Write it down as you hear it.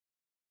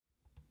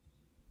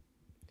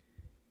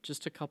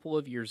Just a couple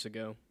of years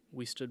ago,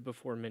 we stood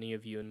before many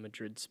of you in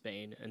Madrid,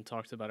 Spain, and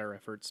talked about our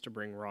efforts to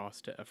bring ROS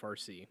to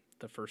FRC,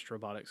 the first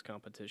robotics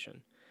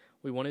competition.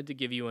 We wanted to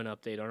give you an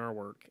update on our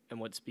work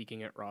and what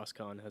speaking at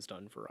ROSCon has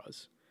done for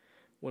us.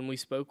 When we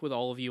spoke with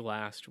all of you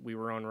last, we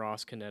were on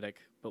ROS Kinetic,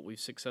 but we've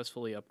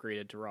successfully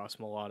upgraded to ROS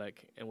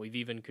Melodic, and we've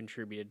even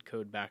contributed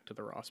code back to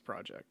the ROS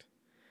project.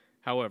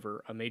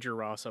 However, a major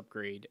ROS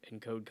upgrade and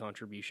code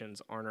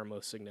contributions aren't our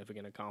most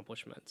significant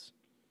accomplishments.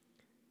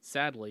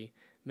 Sadly,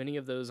 many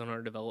of those on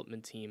our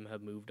development team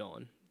have moved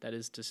on. That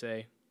is to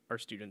say, our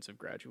students have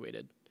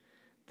graduated.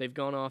 They've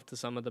gone off to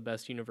some of the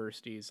best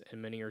universities,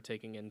 and many are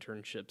taking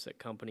internships at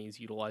companies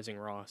utilizing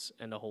ROS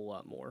and a whole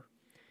lot more.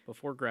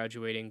 Before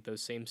graduating,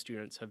 those same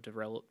students have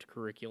developed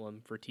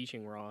curriculum for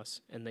teaching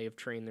ROS, and they have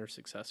trained their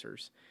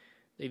successors.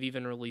 They've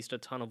even released a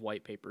ton of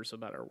white papers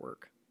about our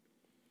work.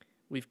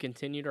 We've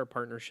continued our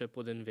partnership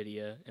with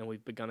NVIDIA, and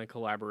we've begun a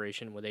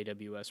collaboration with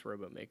AWS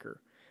RoboMaker.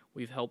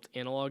 We've helped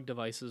analog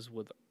devices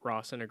with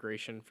ROS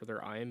integration for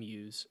their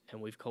IMUs,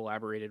 and we've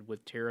collaborated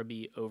with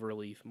Terabee,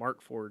 Overleaf,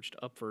 Markforged,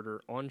 Upverter,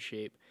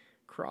 Onshape,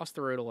 Cross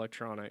the Road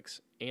Electronics,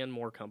 and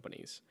more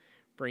companies,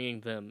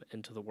 bringing them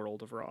into the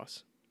world of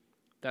ROS.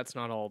 That's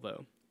not all,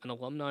 though. An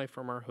alumni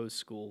from our host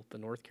school, the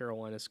North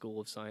Carolina School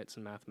of Science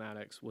and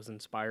Mathematics, was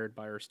inspired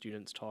by our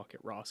students' talk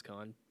at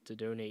ROSCon to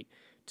donate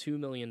 $2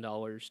 million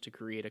to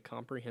create a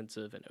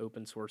comprehensive and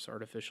open-source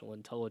artificial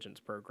intelligence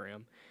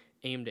program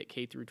aimed at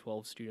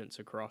K-12 students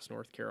across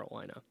North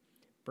Carolina,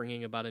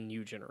 bringing about a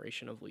new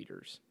generation of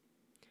leaders.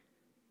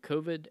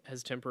 COVID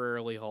has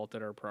temporarily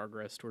halted our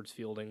progress towards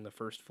fielding the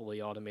first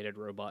fully automated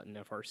robot in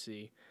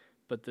FRC,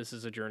 but this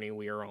is a journey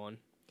we are on.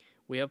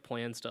 We have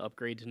plans to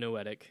upgrade to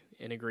Noetic,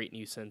 integrate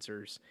new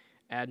sensors,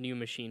 add new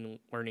machine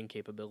learning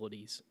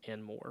capabilities,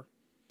 and more.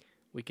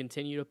 We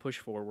continue to push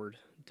forward,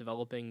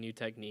 developing new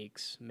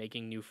techniques,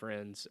 making new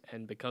friends,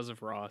 and because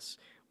of ROS,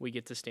 we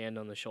get to stand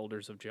on the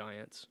shoulders of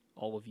giants,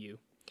 all of you.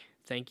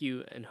 Thank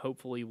you, and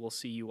hopefully we'll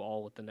see you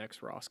all at the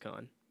next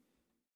ROSCon.